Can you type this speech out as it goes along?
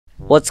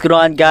What's going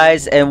on,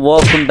 guys, and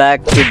welcome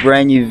back to a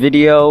brand new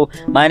video.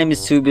 My name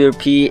is Tubular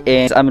P,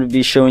 and I'm going to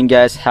be showing you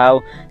guys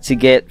how to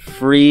get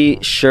free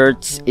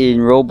shirts in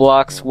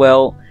Roblox.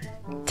 Well,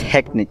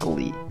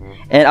 technically,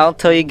 and I'll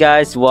tell you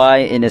guys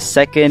why in a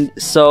second.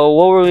 So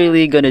what we're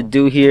really going to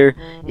do here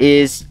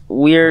is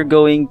we're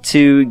going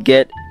to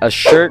get a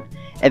shirt,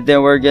 and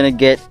then we're going to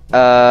get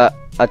a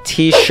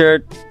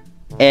t-shirt,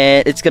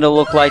 and it's gonna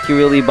look like you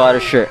really bought a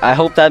shirt. I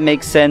hope that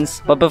makes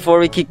sense. But before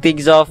we kick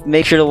things off,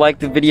 make sure to like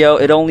the video.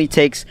 It only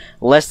takes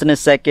less than a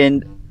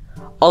second.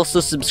 Also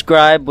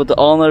subscribe with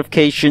all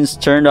notifications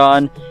turned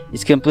on.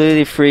 It's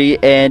completely free,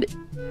 and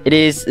it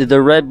is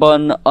the red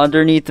button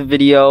underneath the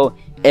video,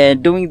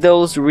 and doing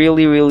those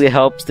really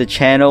helps the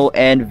channel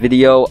and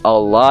video a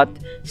lot.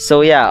 So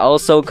yeah,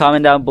 also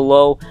comment down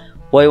below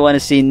what you want to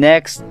see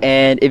next,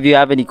 and if you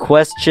have any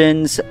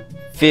questions,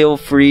 feel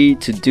free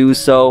to do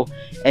so.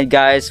 And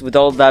guys, with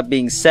all that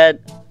being said,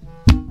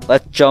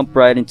 let's jump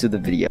right into the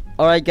video.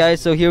 Alright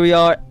guys, so here we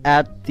are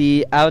at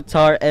the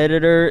avatar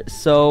editor.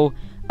 So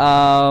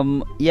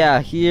yeah,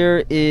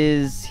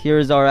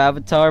 here's our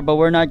avatar, but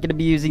we're not gonna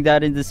be using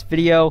that in this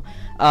video.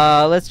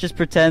 Let's just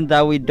pretend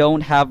that we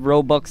don't have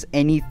Robux,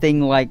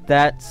 anything like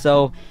that.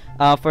 So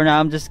for now,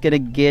 I'm just gonna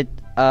get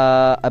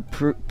a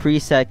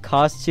preset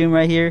costume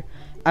right here.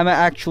 I'm gonna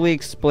actually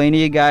explain to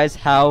you guys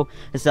how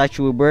this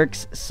actually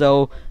works.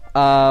 So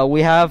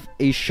we have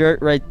a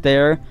shirt right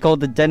there called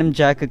the denim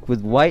jacket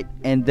with white,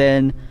 and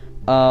then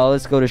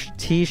let's go to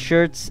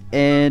t-shirts,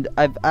 and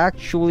I've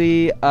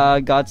actually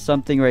got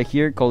something right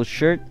here called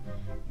shirt.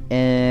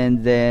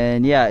 And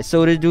then yeah,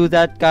 so to do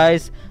that,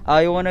 guys,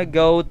 you want to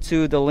go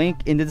to the link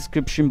in the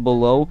description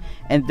below,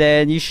 and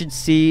then you should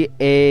see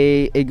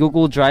a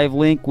Google Drive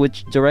link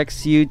which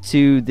directs you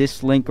to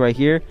this link right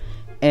here.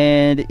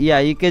 And yeah,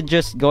 you could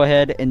just go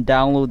ahead and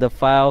download the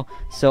file.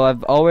 So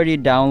I've already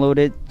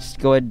downloaded. Just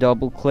go ahead,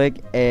 double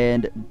click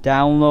and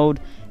download,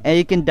 and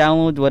you can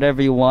download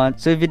whatever you want.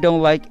 So if you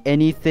don't like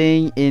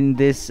anything in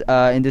this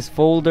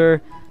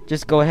folder,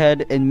 just go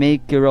ahead and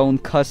make your own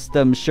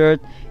custom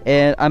shirt,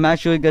 and I'm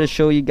actually gonna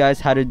show you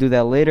guys how to do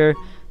that later,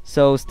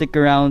 so stick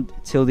around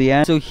till the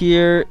end. So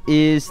here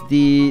is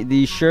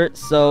the shirt.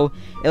 So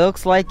it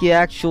looks like you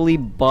actually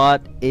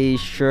bought a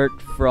shirt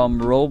from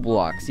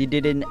Roblox. You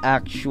didn't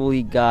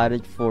actually got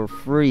it for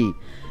free.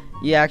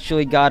 You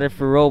actually got it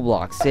for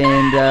Roblox.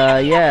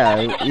 And yeah,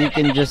 you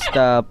can just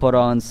put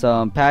on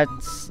some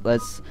pants.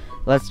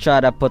 Let's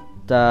try to put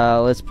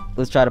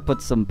let's try to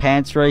put some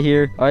pants right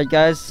here. Alright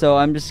guys, so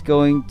I'm just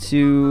going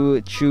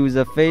to choose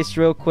a face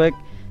real quick.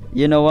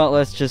 You know what,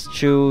 let's just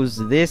choose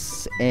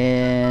this,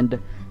 and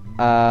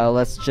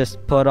let's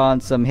just put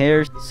on some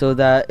hair so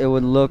that it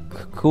would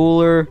look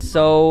cooler.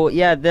 So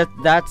yeah,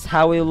 that's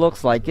how it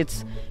looks like.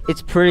 It's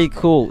pretty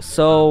cool.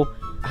 So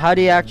how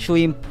do you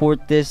actually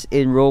import this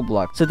in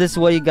Roblox? So this is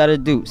what you gotta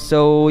do.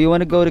 So you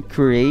want to go to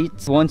create.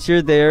 Once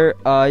you're there,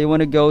 you want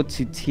to go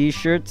to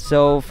t-shirts.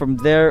 So from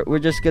there, we're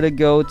just gonna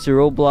go to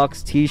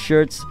Roblox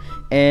t-shirts,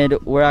 and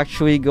we're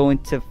actually going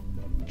to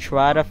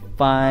try to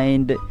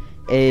find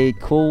a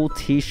cool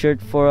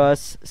t-shirt for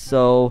us.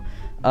 So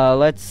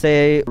let's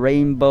say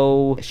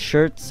rainbow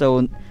shirt.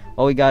 So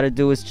all we gotta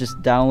do is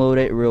just download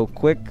it real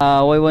quick.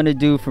 What you want to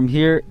do from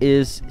here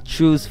is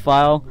choose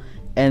file,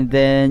 and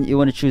then you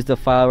want to choose the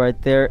file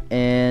right there,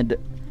 and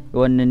you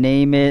want to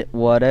name it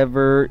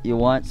whatever you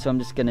want. So I'm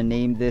just gonna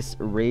name this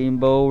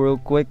rainbow real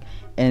quick,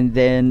 and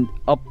then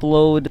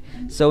upload.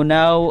 So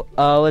now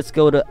let's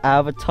go to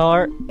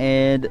avatar,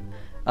 and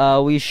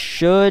we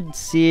should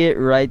see it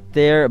right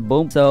there.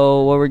 Boom.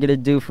 So what we're gonna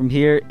do from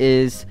here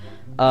is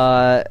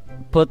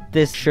put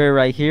this shirt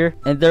right here,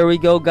 and there we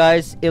go,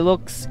 guys. It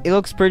looks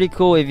pretty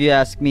cool if you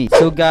ask me.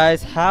 So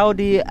guys, how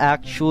do you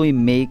actually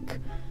make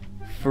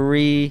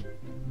free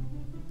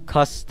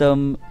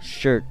custom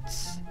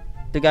shirts?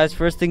 So guys,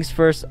 first things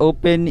first,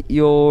 open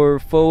your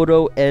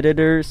photo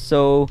editor.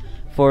 So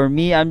for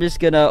me, I'm just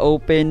gonna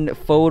open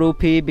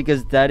Photopea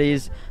because that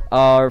is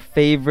our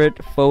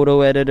favorite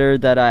photo editor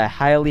that I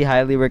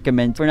highly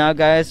recommend. For now,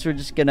 guys, we're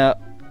just gonna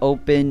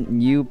open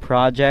new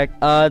project.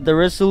 The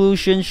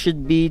resolution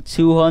should be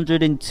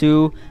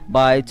 202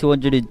 by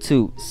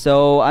 202.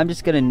 So I'm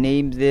just gonna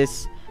name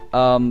this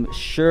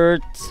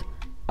shirt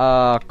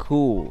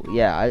cool.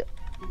 Yeah,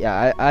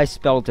 I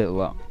spelled it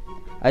wrong.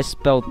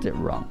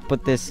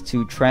 Put this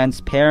to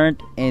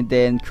transparent, and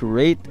then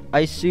create.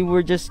 I assume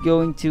we're just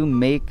going to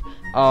make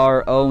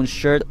our own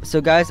shirt.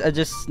 So guys, I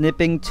just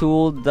snipping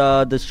tooled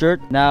the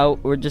shirt. Now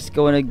we're just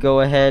going to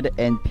go ahead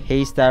and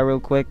paste that real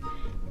quick,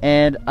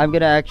 and I'm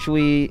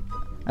actually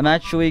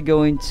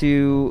going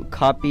to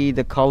copy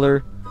the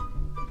color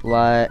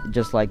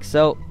just like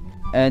so.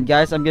 And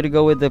guys, I'm gonna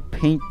go with the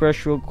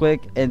paintbrush real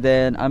quick, and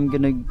then I'm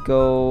gonna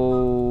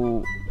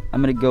go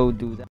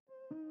do that.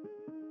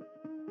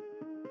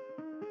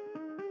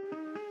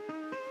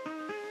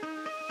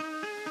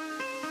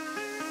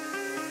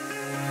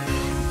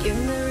 Give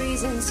me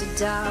reasons to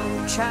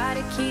doubt, try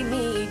to keep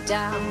me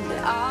down, but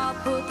I'll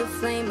put the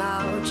flame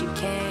out. You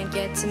can't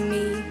get to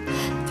me.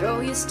 Throw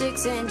your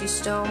sticks and your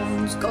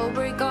stones, go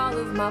break all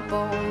of my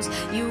bones.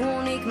 You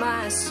won't ache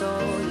my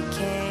soul, you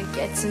can't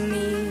get to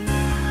me.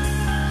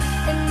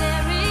 And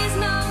there is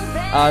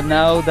no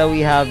now that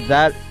we have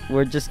that,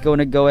 we're just going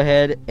to go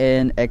ahead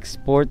and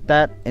export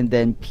that and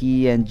then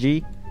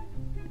PNG.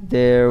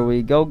 There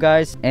we go,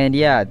 guys. And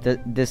yeah,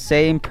 the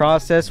same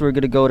process. We're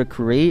gonna go to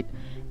create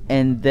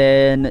and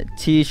then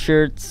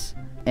t-shirts,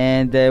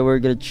 and then we're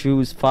gonna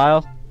choose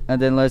file, and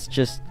then let's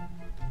just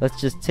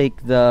take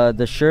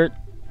the shirt,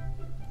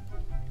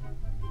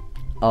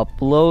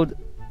 upload.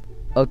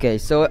 Okay,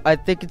 so I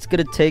think it's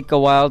gonna take a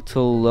while to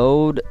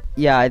load.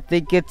 Yeah, I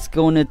think it's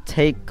gonna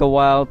take a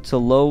while to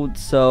load.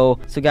 So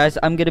guys,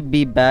 I'm gonna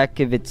be back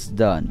if it's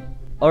done.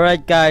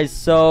 Alright guys,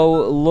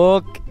 so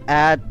look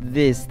at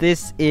this.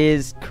 This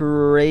is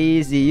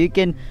crazy. You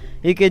can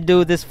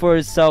do this for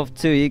yourself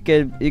too. You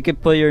can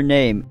put your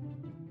name,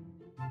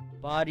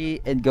 body,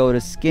 and go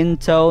to skin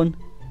tone,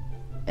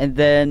 and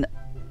then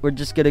we're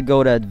just gonna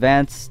go to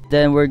advanced.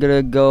 Then we're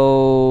gonna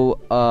go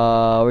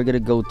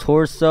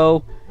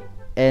torso,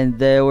 and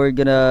then we're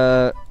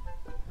gonna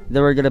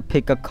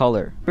pick a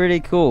color. Pretty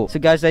cool. So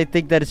guys, I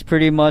think that is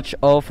pretty much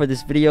all for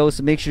this video.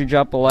 So make sure to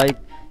drop a like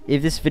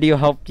if this video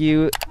helped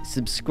you,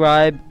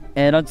 subscribe,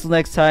 and until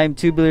next time,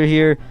 Tubular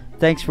here.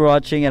 Thanks for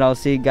watching, and I'll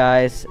see you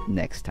guys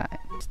next time.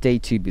 Stay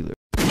tubular.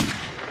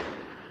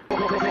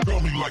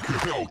 Like a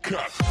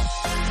Hellcat.